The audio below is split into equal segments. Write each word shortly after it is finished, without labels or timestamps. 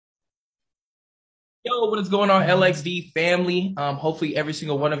Yo, what is going on, LXD family? Hopefully every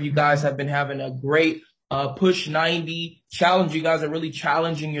single one of you guys have been having a great push 90 challenge. You guys are really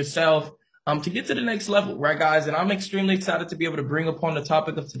challenging yourself to get to the next level, right, guys? And I'm extremely excited to be able to bring upon the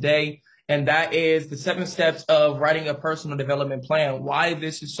topic of today, and that is the 7 steps of writing a personal development plan. Why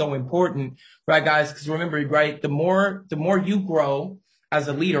this is so important, right, guys? Because remember, right, the more you grow as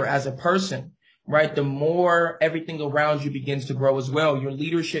a leader, as a person, right, the more everything around you begins to grow as well. Your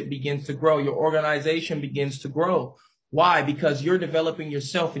leadership begins to grow. Your organization begins to grow. Why? Because you're developing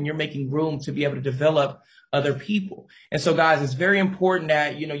yourself and you're making room to be able to develop other people. And so, guys, it's very important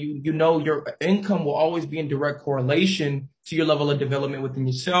that, you know, your income will always be in direct correlation to your level of development within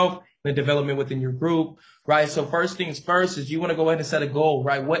yourself, the development within your group, right? So first things first is you want to go ahead and set a goal,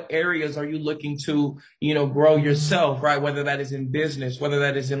 right? What areas are you looking to, grow yourself, right? Whether that is in business, whether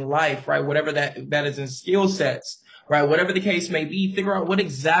that is in life, right? Whatever that is in skill sets, right? Whatever the case may be, figure out what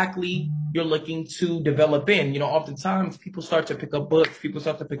exactly you're looking to develop in. Oftentimes people start to pick up books, people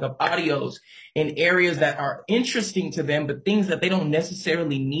start to pick up audios in areas that are interesting to them, but things that they don't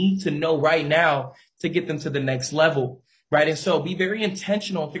necessarily need to know right now to get them to the next level. Right. And so be very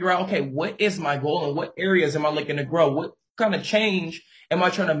intentional and figure out, okay, what is my goal and what areas am I looking to grow? What kind of change am I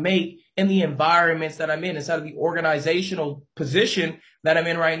trying to make in the environments that I'm in, inside of the organizational position that I'm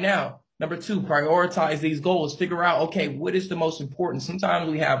in right now? Number two, prioritize these goals. Figure out, okay, what is the most important?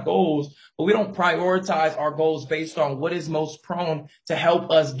 Sometimes we have goals, but we don't prioritize our goals based on what is most prone to help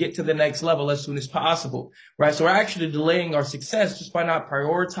us get to the next level as soon as possible. Right. So we're actually delaying our success just by not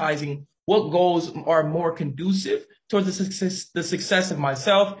prioritizing what goals are more conducive towards the success of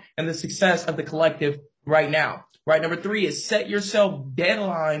myself and the success of the collective right now. Right. Number three is set yourself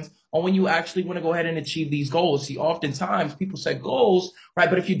deadlines on when you actually want to go ahead and achieve these goals. See, oftentimes people set goals, right?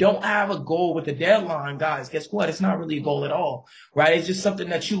 But if you don't have a goal with a deadline, guys, guess what? It's not really a goal at all, right? It's just something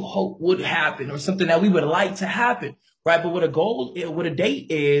that you hope would happen or something that we would like to happen, right? But what a goal, what a date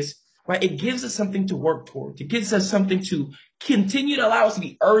is, right? It gives us something to work towards. It gives us something to continue to allow us to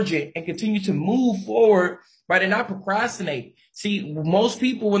be urgent and continue to move forward, right? And not procrastinate. See, most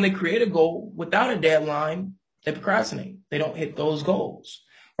people, when they create a goal without a deadline, they procrastinate. They don't hit those goals,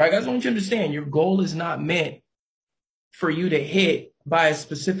 right? Guys, I want you to understand your goal is not meant for you to hit by a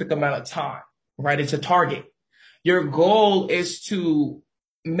specific amount of time, right? It's a target. Your goal is to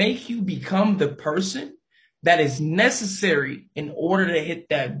make you become the person that is necessary in order to hit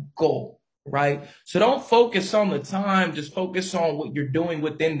that goal, right? So don't focus on the time, just focus on what you're doing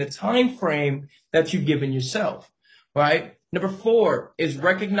within the time frame that you've given yourself, right? Number four is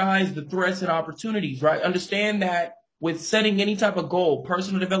recognize the threats and opportunities, right? Understand that with setting any type of goal,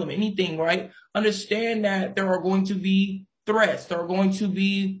 personal development, anything, right? Understand that there are going to be threats, there are going to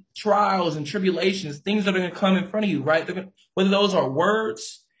be trials and tribulations, things that are going to come in front of you, right? Whether those are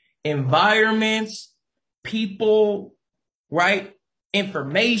words, environments, people, right?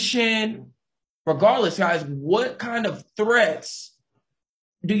 Information, regardless, guys, what kind of threats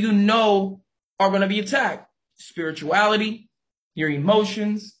do you know are going to be attacked? Spirituality, your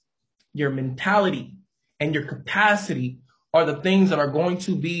emotions, your mentality, and your capacity are the things that are going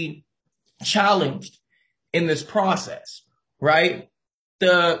to be challenged in this process, right?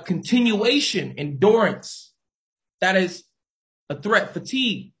 The continuation, endurance, that is a threat.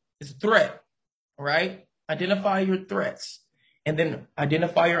 Fatigue is a threat, right? Identify your threats and then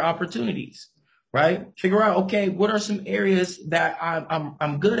identify your opportunities, right? Figure out, okay, what are some areas that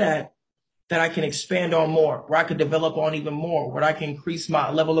I'm good at that I can expand on more, where I could develop on even more, where I can increase my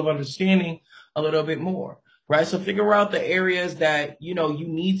level of understanding a little bit more, right? So figure out the areas that, you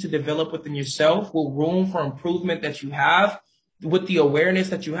need to develop within yourself with room for improvement that you have with the awareness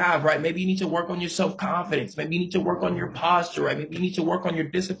that you have, right? Maybe you need to work on your self-confidence. Maybe you need to work on your posture, right? Maybe you need to work on your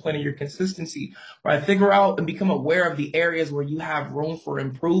discipline and your consistency, right? Figure out and become aware of the areas where you have room for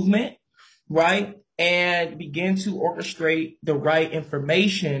improvement, right? And begin to orchestrate the right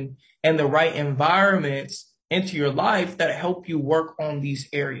information and the right environments into your life that help you work on these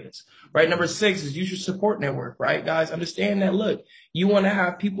areas, right? Number six is use your support network, right? Guys, understand that, look, you want to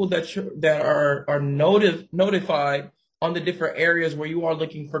have people that are notified on the different areas where you are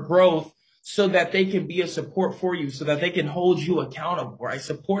looking for growth so that they can be a support for you, so that they can hold you accountable, right?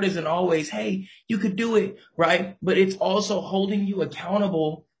 Support isn't always, hey, you could do it, right? But it's also holding you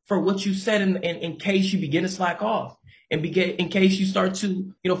accountable for what you said in case you begin to slack off and in case you start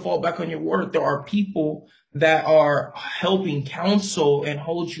to, fall back on your word. There are people that are helping counsel and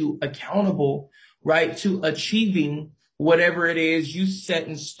hold you accountable, right, to achieving whatever it is you set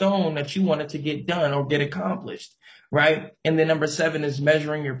in stone that you wanted to get done or get accomplished, right? And then number seven is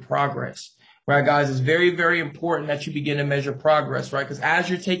measuring your progress, right, guys? It's very, very important that you begin to measure progress, right? Because as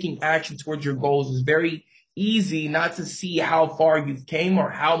you're taking action towards your goals, it's very easy not to see how far you've came or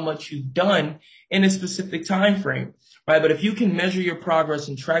how much you've done in a specific time frame, right? But if you can measure your progress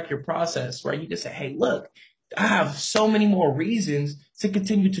and track your process, right, you can say, hey, look, I have so many more reasons to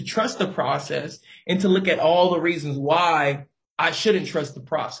continue to trust the process and to look at all the reasons why I shouldn't trust the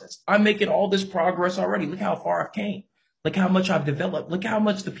process. I'm making all this progress already. Look how far I've came. Look how much I've developed. Look how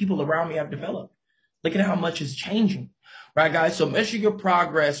much the people around me have developed. Look at how much is changing. Right, guys? So measure your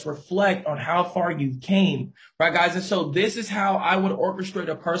progress, reflect on how far you came, right, guys? And so this is how I would orchestrate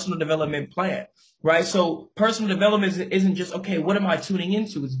a personal development plan, right? So personal development isn't just, okay, what am I tuning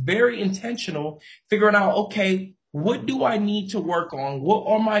into? It's very intentional, figuring out, okay, what do I need to work on? What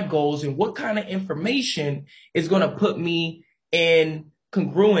are my goals and what kind of information is going to put me in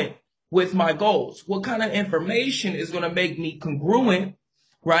congruent with my goals? What kind of information is going to make me congruent,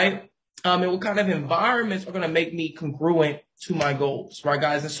 right? And what kind of environments are going to make me congruent to my goals, right,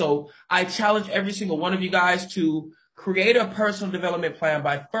 guys? And so I challenge every single one of you guys to create a personal development plan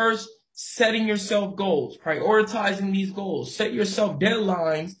by first setting yourself goals, prioritizing these goals, set yourself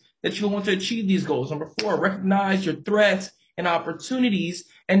deadlines that you want to achieve these goals. Number 4, recognize your threats and opportunities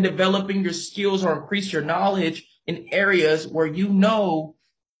and developing your skills or increase your knowledge in areas where you know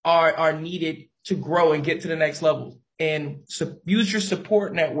are needed to grow and get to the next level. And use your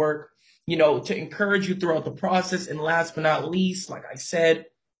support network, to encourage you throughout the process. And last but not least, like I said,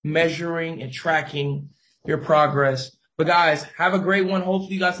 measuring and tracking your progress. But guys, have a great one.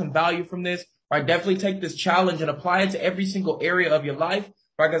 Hopefully you got some value from this. Right? Definitely take this challenge and apply it to every single area of your life.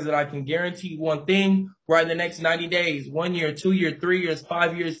 Right? Because I can guarantee you one thing, right in the next 90 days, 1 year, 2 years, 3 years,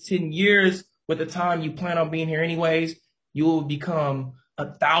 5 years, 10 years, with the time you plan on being here anyways, you will become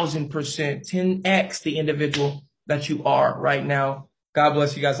 1,000%, 10x the individual that you are right now. God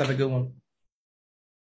bless you guys. Have a good one.